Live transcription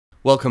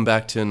Welcome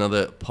back to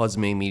another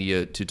Posme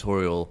Media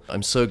tutorial.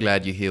 I'm so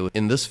glad you're here.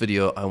 In this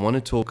video, I want to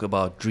talk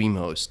about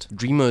DreamHost.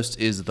 DreamHost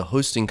is the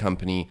hosting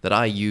company that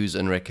I use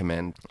and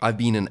recommend. I've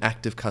been an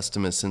active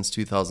customer since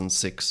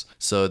 2006,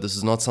 so this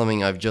is not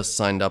something I've just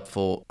signed up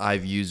for.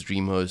 I've used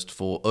DreamHost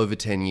for over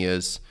 10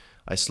 years.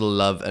 I still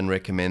love and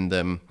recommend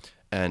them.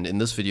 And in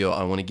this video,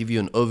 I want to give you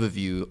an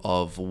overview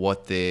of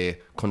what their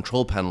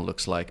control panel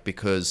looks like,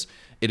 because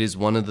it is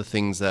one of the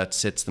things that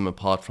sets them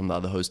apart from the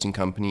other hosting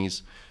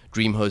companies.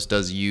 DreamHost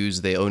does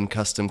use their own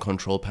custom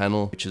control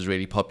panel, which is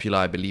really popular.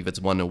 I believe it's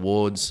won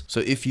awards.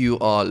 So if you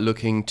are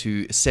looking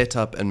to set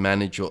up and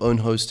manage your own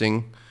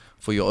hosting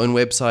for your own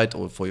website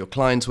or for your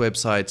clients'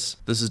 websites,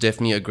 this is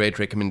definitely a great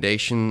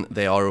recommendation.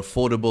 They are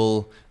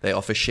affordable. They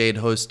offer shared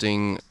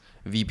hosting,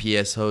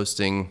 VPS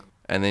hosting,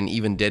 and then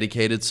even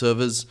dedicated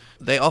servers.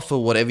 They offer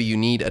whatever you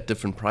need at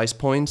different price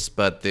points,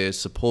 but their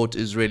support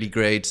is really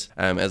great.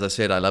 As I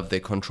said, I love their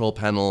control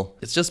panel.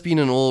 It's just been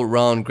an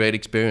all-round great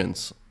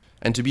experience.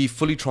 And to be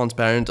fully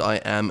transparent,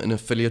 I am an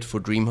affiliate for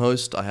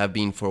DreamHost. I have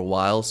been for a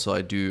while, so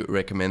I do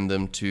recommend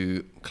them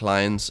to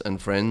clients and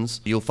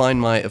friends. You'll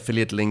find my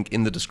affiliate link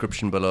in the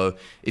description below.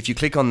 If you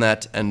click on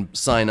that and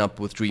sign up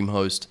with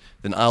DreamHost,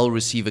 then I'll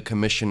receive a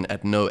commission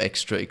at no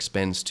extra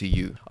expense to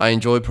you. I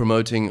enjoy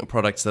promoting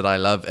products that I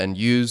love and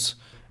use,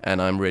 and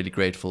I'm really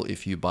grateful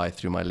if you buy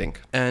through my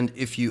link. And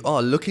if you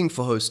are looking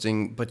for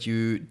hosting, but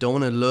you don't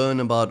want to learn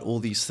about all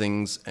these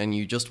things and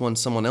you just want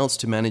someone else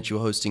to manage your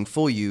hosting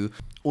for you,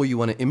 or you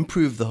want to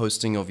improve the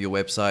hosting of your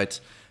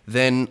website,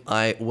 then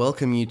I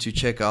welcome you to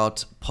check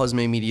out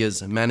Posme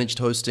Media's managed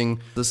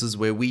hosting. This is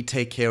where we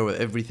take care of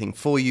everything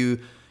for you.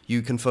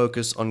 You can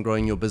focus on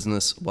growing your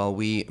business while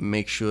we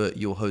make sure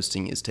your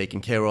hosting is taken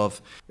care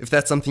of. If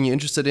that's something you're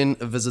interested in,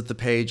 visit the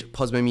page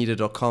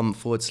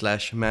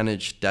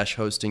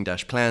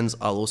posmemedia.com/manage-hosting-plans.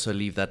 I'll also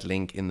leave that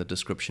link in the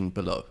description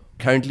below.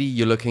 Currently,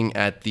 you're looking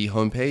at the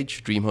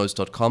homepage,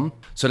 dreamhost.com.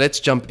 So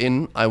let's jump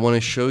in. I want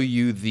to show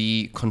you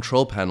the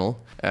control panel.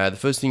 The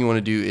first thing you want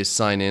to do is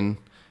sign in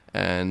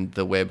and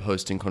the web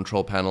hosting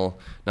control panel.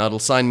 Now it'll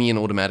sign me in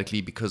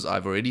automatically because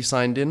I've already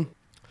signed in.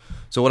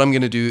 So what I'm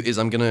going to do is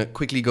I'm going to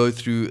quickly go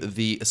through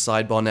the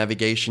sidebar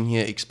navigation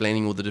here,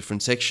 explaining all the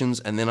different sections,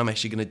 and then I'm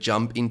actually going to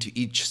jump into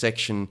each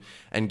section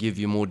and give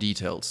you more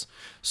details.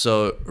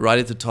 So right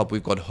at the top,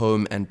 we've got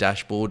home and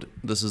dashboard.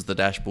 This is the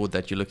dashboard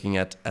that you're looking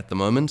at the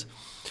moment.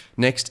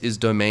 Next is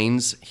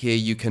domains. Here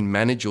you can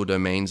manage your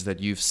domains that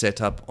you've set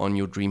up on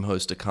your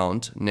DreamHost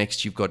account.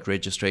 Next, you've got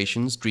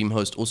registrations.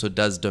 DreamHost also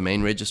does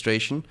domain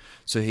registration.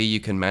 So here you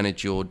can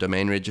manage your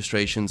domain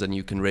registrations and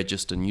you can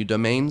register new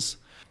domains.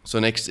 So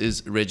next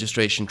is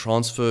registration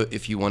transfer.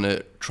 If you want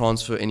to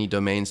transfer any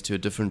domains to a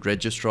different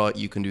registrar,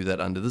 you can do that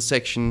under this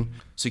section.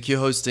 Secure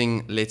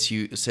hosting lets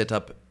you set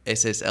up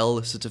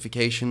SSL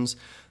certifications.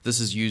 This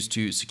is used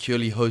to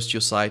securely host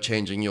your site,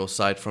 changing your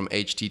site from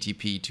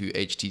HTTP to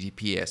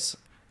HTTPS.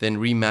 Then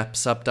remap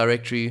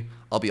subdirectory.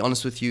 I'll be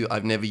honest with you,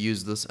 I've never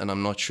used this and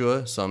I'm not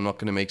sure, so I'm not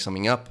going to make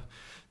something up.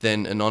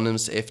 Then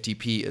anonymous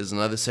FTP is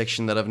another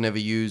section that I've never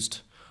used.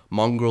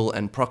 Mongrel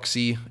and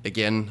proxy,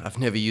 again, I've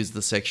never used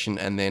this section.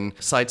 And then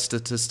site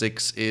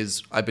statistics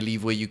is, I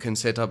believe, where you can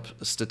set up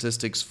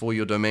statistics for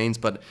your domains,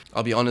 but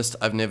I'll be honest,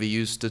 I've never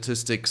used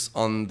statistics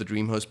on the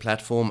DreamHost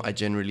platform. I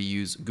generally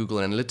use Google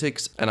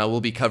Analytics, and I will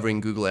be covering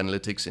Google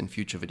Analytics in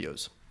future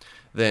videos.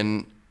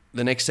 Then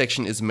the next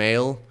section is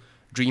mail.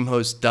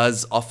 DreamHost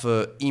does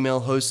offer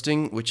email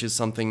hosting, which is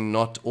something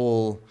not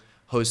all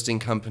hosting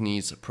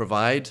companies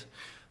provide.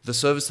 The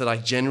service that I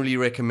generally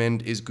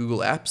recommend is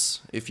Google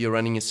Apps if you're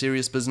running a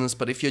serious business,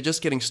 but if you're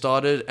just getting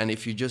started and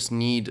if you just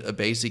need a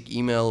basic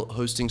email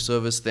hosting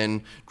service,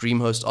 then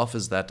DreamHost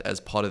offers that as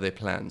part of their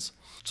plans.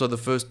 So the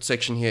first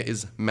section here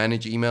is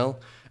manage email,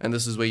 and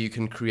this is where you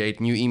can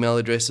create new email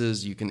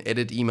addresses, you can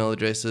edit email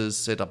addresses,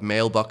 set up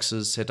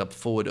mailboxes, set up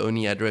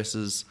forward-only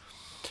addresses.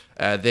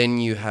 Then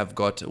you have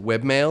got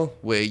webmail,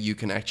 where you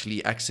can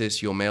actually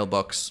access your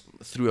mailbox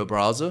through a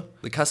browser.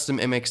 The custom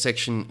MX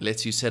section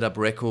lets you set up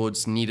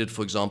records needed,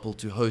 for example,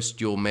 to host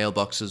your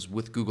mailboxes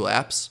with Google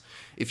Apps.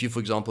 If you,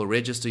 for example,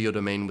 register your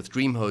domain with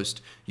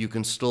DreamHost, you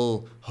can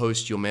still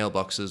host your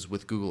mailboxes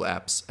with Google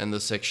Apps, and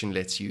this section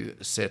lets you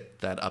set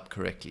that up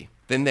correctly.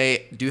 Then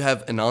they do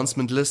have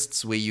announcement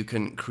lists, where you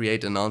can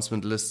create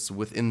announcement lists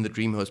within the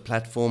DreamHost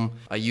platform.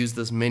 I used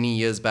this many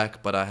years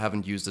back, but I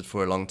haven't used it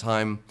for a long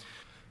time.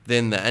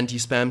 Then the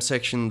anti-spam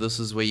section, this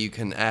is where you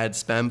can add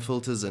spam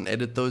filters and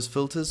edit those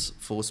filters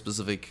for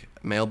specific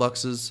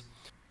mailboxes.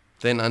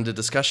 Then under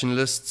discussion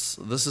lists,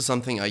 this is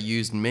something I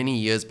used many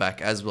years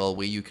back as well,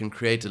 where you can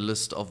create a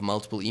list of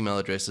multiple email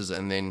addresses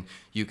and then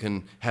you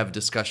can have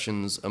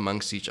discussions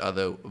amongst each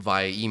other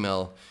via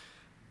email.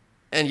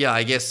 And yeah,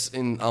 I guess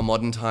in our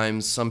modern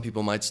times, some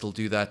people might still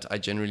do that. I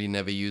generally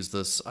never use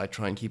this. I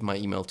try and keep my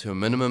email to a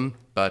minimum,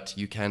 but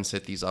you can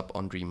set these up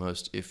on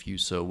DreamHost if you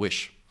so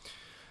wish.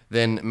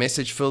 Then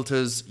message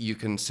filters, you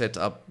can set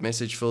up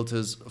message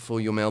filters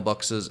for your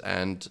mailboxes,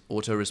 and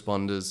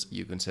autoresponders,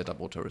 you can set up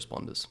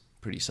autoresponders.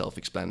 pretty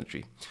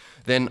self-explanatory.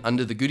 Then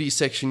under the goodies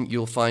section,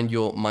 you'll find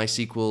your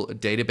MySQL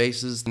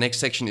databases. The next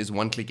section is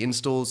one-click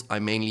installs. I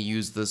mainly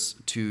use this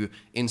to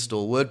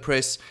install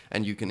WordPress,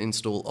 and you can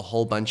install a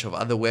whole bunch of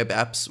other web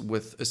apps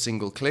with a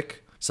single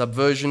click.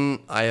 Subversion,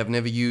 I have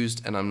never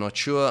used, and I'm not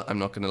sure. I'm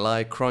not going to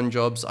lie. Cron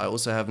jobs, I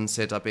also haven't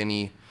set up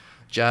any.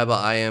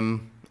 Jabber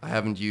IM, I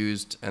haven't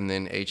used, and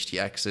then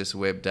htaccess,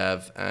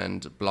 WebDAV,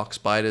 and block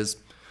spiders.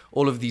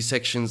 All of these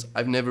sections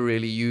I've never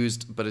really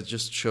used, but it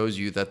just shows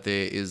you that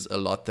there is a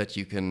lot that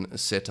you can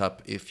set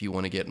up if you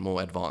want to get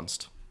more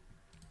advanced.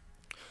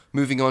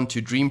 Moving on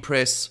to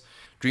DreamPress.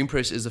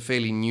 DreamPress is a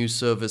fairly new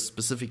service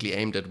specifically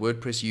aimed at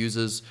WordPress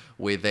users,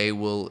 where they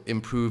will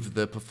improve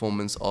the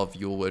performance of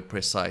your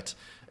WordPress site.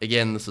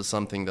 Again, this is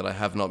something that I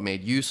have not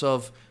made use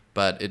of,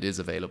 but it is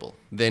available.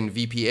 Then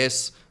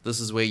VPS, this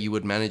is where you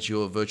would manage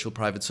your virtual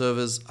private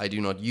servers. I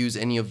do not use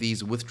any of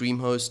these with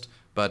DreamHost,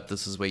 but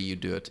this is where you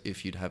do it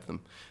if you'd have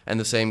them. And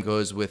the same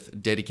goes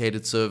with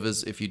dedicated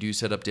servers. If you do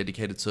set up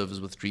dedicated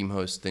servers with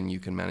DreamHost, then you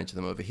can manage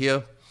them over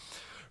here.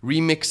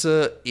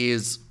 Remixer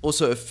is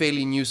also a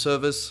fairly new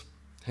service,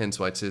 hence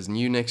why it says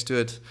new next to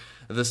it.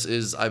 This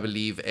is, I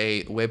believe,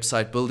 a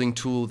website building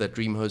tool that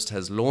DreamHost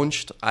has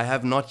launched. I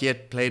have not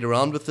yet played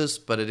around with this,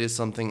 but it is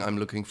something I'm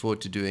looking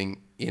forward to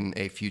doing in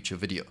a future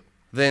video.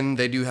 Then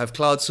they do have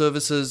cloud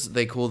services.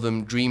 They call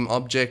them Dream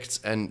Objects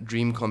and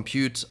Dream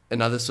Compute,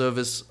 another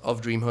service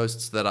of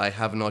DreamHost's that I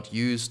have not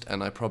used,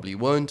 and I probably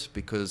won't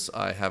because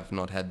I have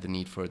not had the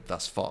need for it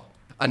thus far.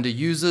 Under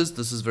users,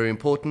 this is very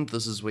important.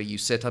 This is where you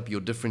set up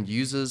your different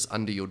users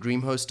under your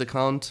DreamHost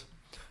account.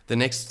 The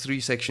next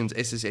three sections,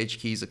 SSH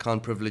keys,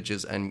 account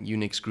privileges, and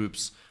Unix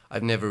groups,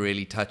 I've never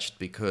really touched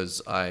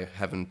because I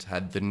haven't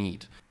had the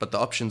need. But the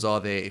options are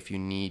there if you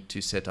need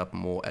to set up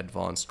more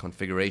advanced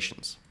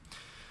configurations.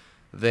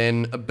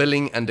 Then a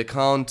billing and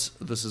account,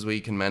 this is where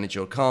you can manage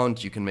your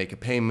account, you can make a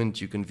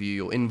payment, you can view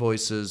your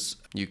invoices,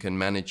 you can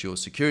manage your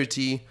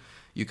security,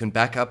 you can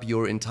back up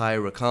your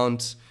entire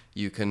account,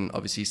 you can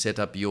obviously set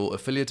up your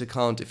affiliate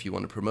account if you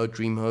want to promote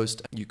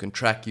DreamHost, you can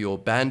track your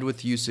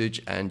bandwidth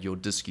usage and your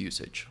disk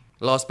usage.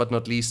 Last but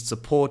not least,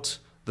 support.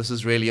 This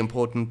is really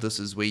important. This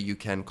is where you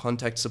can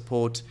contact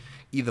support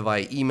either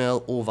via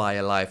email or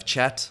via live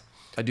chat.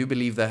 I do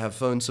believe they have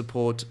phone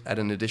support at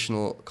an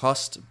additional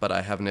cost, but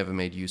I have never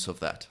made use of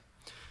that.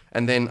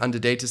 And then under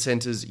data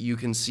centers, you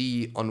can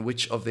see on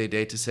which of their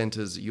data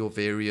centers your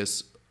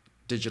various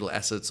digital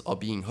assets are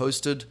being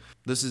hosted.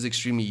 This is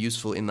extremely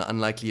useful in the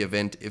unlikely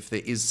event if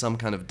there is some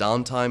kind of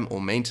downtime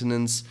or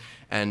maintenance,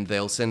 and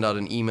they'll send out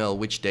an email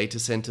which data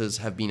centers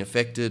have been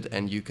affected,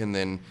 and you can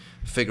then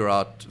figure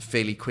out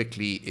fairly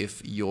quickly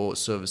if your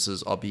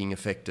services are being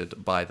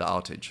affected by the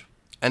outage.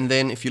 And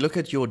then if you look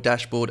at your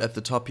dashboard at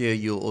the top here,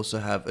 you'll also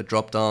have a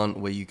drop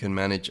down where you can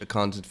manage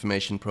account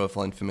information,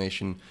 profile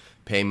information,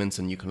 payments,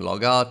 and you can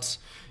log out.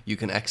 You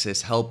can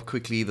access help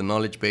quickly, the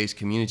knowledge base,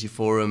 community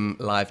forum,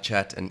 live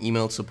chat, and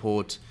email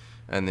support.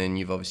 And then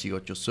you've obviously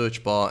got your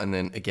search bar, and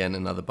then again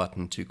another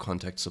button to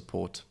contact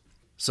support.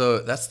 So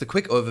that's the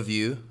quick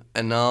overview.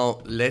 And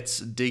now let's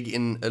dig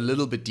in a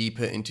little bit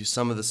deeper into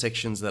some of the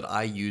sections that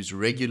I use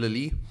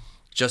regularly,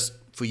 just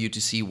for you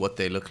to see what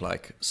they look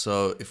like.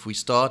 So if we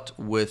start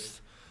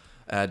with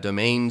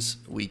domains,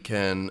 we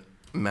can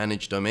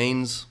manage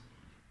domains.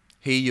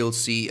 Here you'll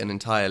see an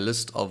entire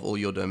list of all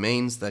your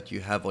domains that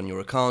you have on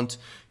your account.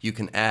 You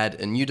can add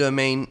a new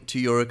domain to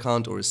your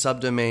account or a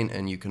subdomain,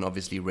 and you can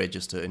obviously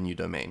register a new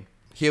domain.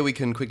 Here we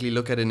can quickly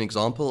look at an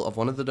example of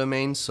one of the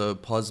domains. So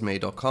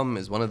posme.com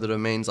is one of the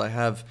domains I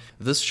have.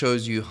 This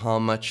shows you how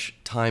much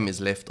time is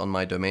left on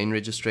my domain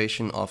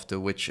registration, after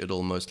which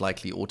it'll most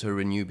likely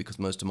auto-renew because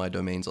most of my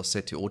domains are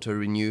set to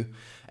auto-renew.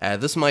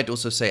 This might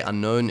also say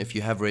unknown. If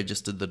you have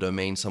registered the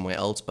domain somewhere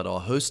else but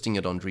are hosting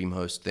it on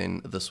DreamHost,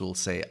 then this will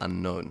say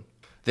unknown.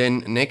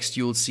 Then next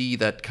you'll see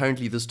that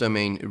currently this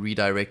domain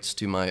redirects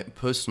to my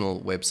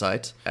personal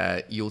website.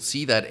 You'll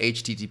see that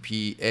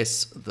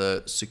HTTPS,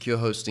 the secure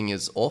hosting,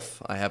 is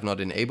off. I have not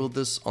enabled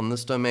this on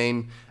this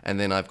domain. And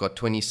then I've got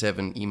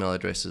 27 email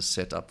addresses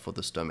set up for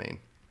this domain.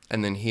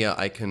 And then here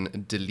I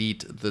can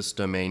delete this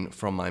domain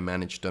from my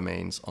managed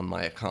domains on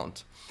my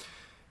account.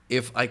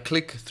 If I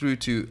click through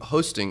to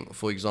hosting,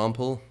 for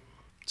example,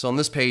 so on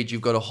this page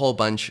you've got a whole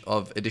bunch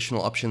of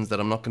additional options that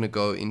I'm not going to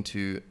go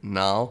into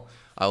now.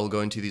 I will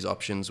go into these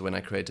options when I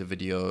create a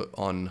video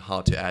on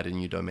how to add a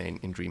new domain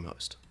in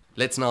DreamHost.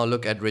 Let's now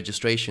look at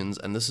registrations,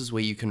 and this is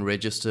where you can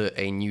register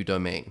a new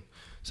domain.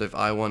 So if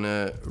I want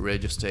to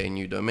register a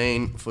new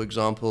domain, for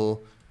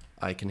example,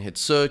 I can hit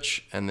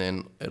search, and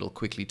then it'll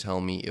quickly tell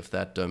me if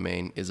that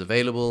domain is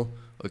available.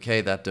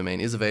 Okay, that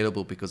domain is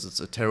available because it's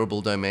a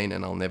terrible domain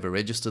and I'll never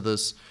register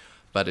this,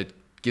 but it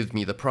gives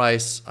me the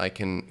price. I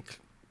can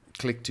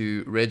click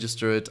to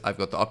register it. I've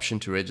got the option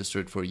to register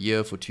it for a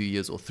year, for 2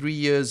 years, or 3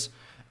 years.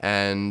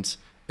 And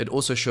it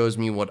also shows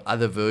me what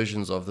other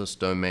versions of this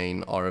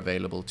domain are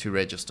available to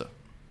register.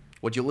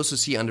 What you'll also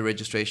see under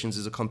registrations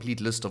is a complete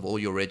list of all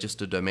your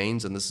registered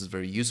domains, and this is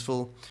very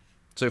useful.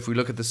 So if we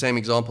look at the same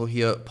example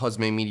here,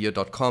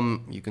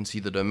 posmemedia.com, you can see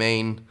the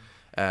domain.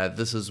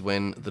 This is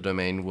when the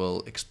domain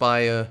will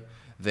expire.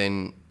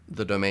 then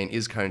the domain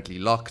is currently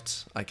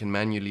locked. I can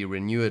manually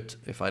renew it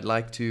if I'd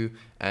like to,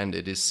 and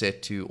it is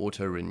set to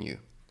auto renew,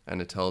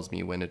 and it tells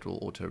me when it will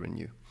auto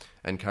renew.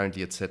 And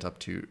currently it's set up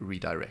to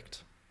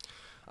redirect.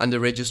 Under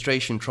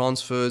registration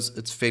transfers,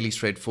 it's fairly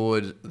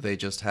straightforward. They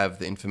just have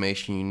the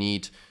information you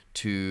need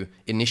to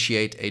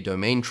initiate a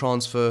domain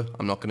transfer.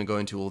 I'm not going to go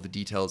into all the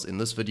details in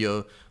this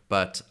video,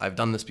 but I've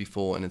done this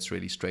before and it's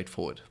really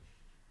straightforward.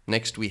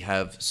 Next, we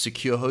have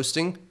secure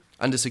hosting.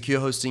 Under secure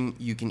hosting,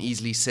 you can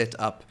easily set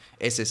up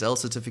SSL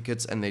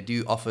certificates, and they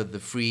do offer the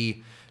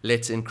free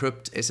Let's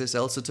Encrypt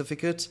SSL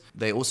certificate.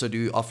 They also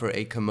do offer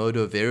a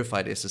Komodo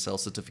verified SSL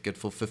certificate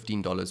for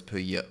 $15 per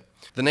year.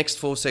 The next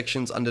 4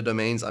 sections under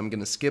domains I'm going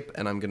to skip,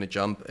 and I'm going to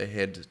jump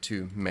ahead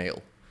to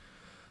mail.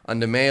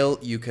 Under mail,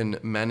 you can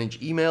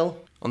manage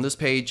email. On this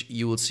page,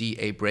 you will see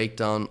a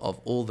breakdown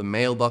of all the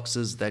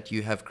mailboxes that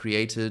you have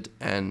created,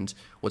 and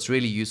what's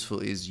really useful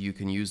is you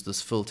can use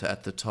this filter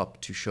at the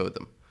top to show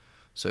them.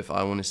 So if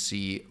I want to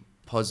see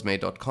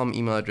posme.com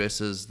email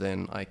addresses,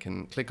 then I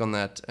can click on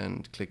that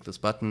and click this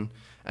button,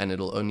 and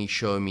it'll only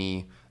show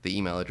me the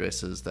email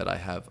addresses that I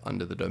have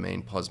under the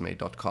domain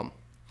posme.com.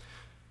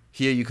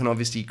 Here you can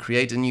obviously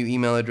create a new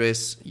email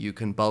address, you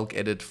can bulk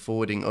edit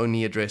forwarding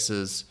only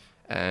addresses,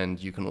 and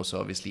you can also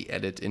obviously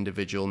edit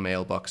individual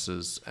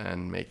mailboxes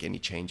and make any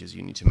changes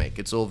you need to make.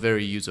 It's all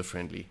very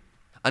user-friendly.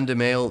 Under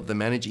mail, the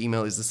manage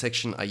email is the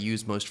section I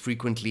use most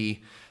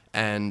frequently,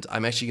 and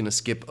I'm actually going to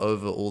skip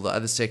over all the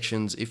other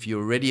sections. If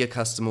you're already a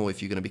customer, or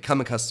if you're going to become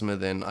a customer,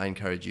 then I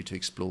encourage you to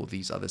explore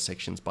these other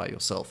sections by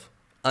yourself.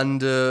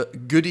 Under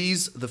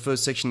goodies, the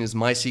first section is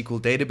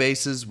MySQL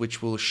databases,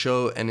 which will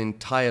show an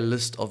entire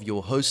list of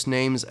your host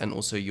names and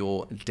also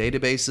your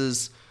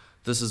databases.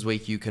 This is where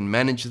you can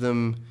manage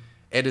them,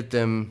 edit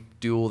them,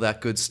 do all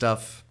that good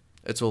stuff.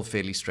 It's all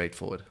fairly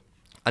straightforward.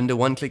 Under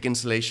one-click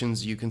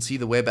installations, you can see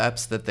the web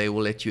apps that they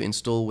will let you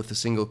install with a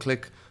single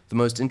click. The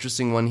most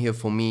interesting one here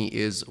for me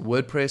is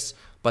WordPress,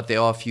 but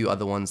there are a few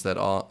other ones that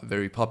are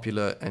very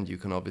popular, and you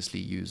can obviously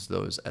use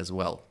those as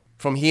well.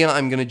 From here,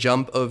 I'm going to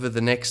jump over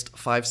the next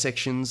 5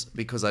 sections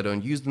because I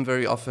don't use them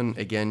very often.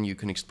 Again, you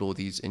can explore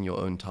these in your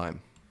own time.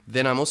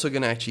 Then I'm also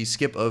going to actually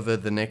skip over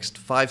the next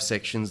 5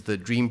 sections, the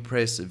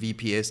DreamPress,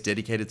 VPS,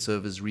 dedicated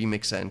servers,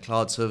 remixer, and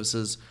cloud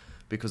services,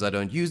 because I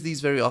don't use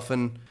these very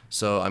often.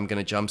 So I'm going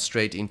to jump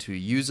straight into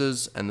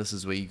users, and this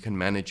is where you can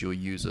manage your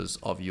users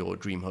of your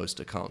DreamHost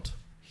account.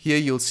 Here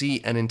you'll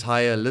see an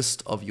entire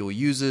list of your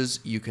users.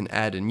 You can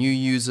add a new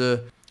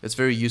user. It's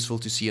very useful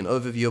to see an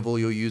overview of all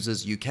your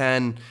users. You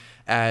can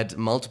add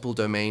multiple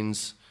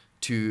domains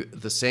to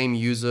the same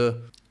user,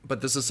 but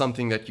this is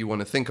something that you want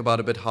to think about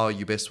a bit, how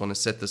you best want to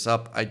set this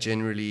up. I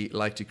generally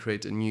like to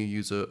create a new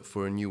user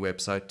for a new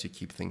website to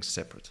keep things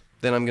separate.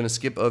 Then I'm going to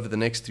skip over the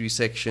next 3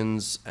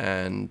 sections,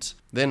 and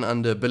then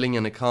under billing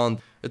and account,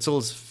 it's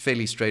all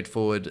fairly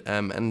straightforward.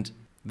 And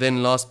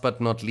then last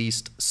but not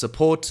least,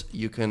 support.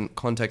 You can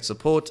contact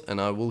support, and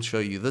I will show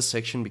you this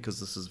section because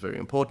this is very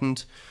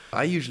important.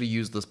 I usually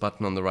use this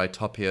button on the right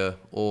top here,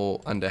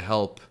 or under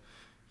help,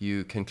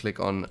 you can click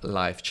on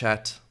live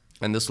chat,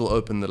 and this will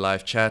open the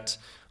live chat.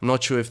 I'm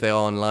not sure if they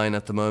are online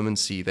at the moment.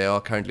 See, they are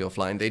currently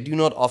offline. They do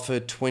not offer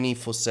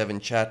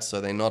 24/7 chat,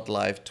 so they're not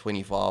live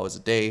 24 hours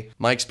a day.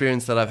 My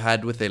experience that I've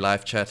had with their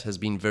live chat has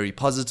been very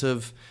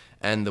positive,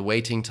 and the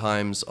waiting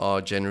times are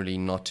generally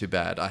not too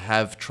bad. I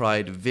have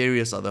tried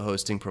various other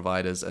hosting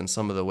providers, and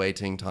some of the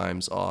waiting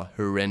times are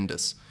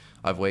horrendous.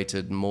 I've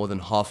waited more than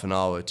half an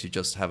hour to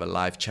just have a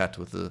live chat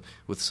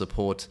with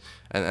support,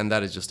 and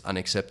that is just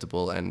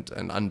unacceptable and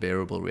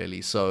unbearable,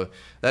 really. So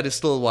that is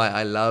still why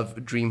I love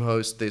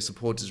DreamHost. Their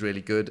support is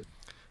really good.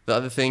 The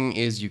other thing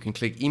is you can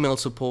click email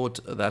support.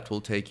 That will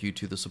take you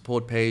to the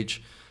support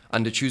page.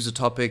 Under choose a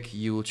topic,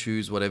 you will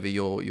choose whatever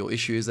your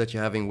issue is that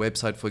you're having,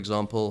 website for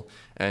example,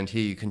 and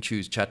here you can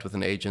choose chat with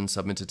an agent,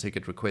 submit a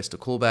ticket, request a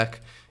callback.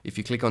 If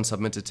you click on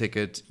submit a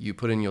ticket, you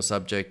put in your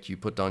subject, you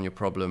put down your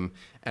problem,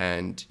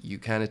 and you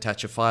can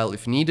attach a file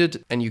if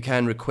needed, and you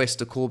can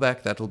request a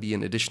callback. That will be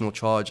an additional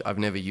charge. I've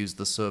never used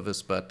this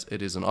service, but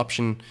it is an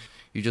option.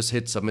 You just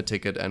hit submit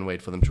ticket and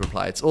wait for them to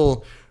reply. It's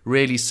all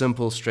really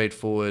simple,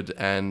 straightforward,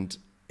 and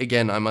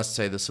again, I must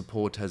say the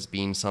support has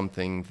been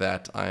something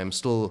that I am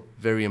still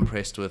very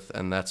impressed with,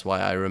 and that's why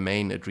I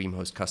remain a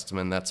DreamHost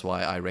customer, and that's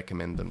why I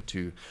recommend them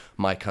to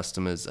my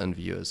customers and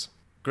viewers.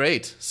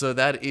 Great, so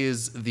that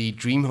is the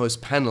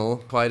DreamHost panel,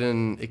 quite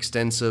an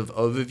extensive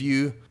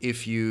overview.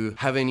 If you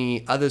have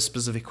any other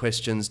specific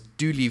questions,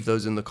 do leave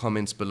those in the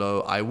comments below.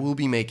 I will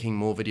be making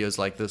more videos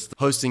like this.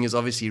 Hosting is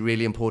obviously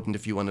really important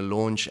if you want to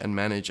launch and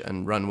manage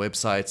and run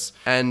websites,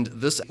 and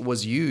this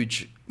was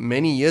huge.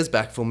 Many years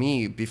back for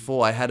me,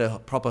 before I had a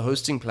proper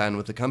hosting plan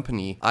with the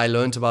company, I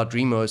learned about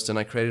DreamHost and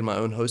I created my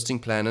own hosting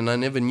plan, and I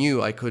never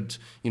knew I could,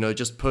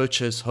 just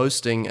purchase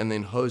hosting and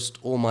then host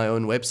all my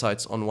own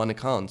websites on one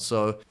account.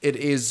 So it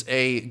is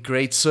a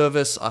great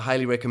service. I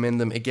highly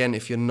recommend them. Again,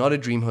 if you're not a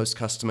DreamHost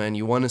customer and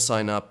you want to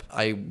sign up,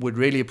 I would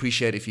really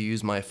appreciate if you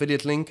use my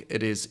affiliate link.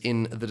 It is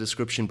in the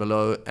description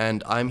below,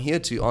 and I'm here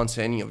to answer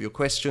any of your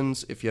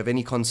questions. If you have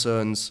any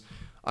concerns,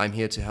 I'm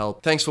here to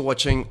help. Thanks for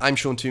watching. I'm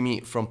Sean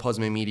Toomey from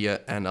Posme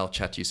Media, and I'll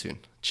chat to you soon.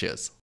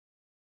 Cheers.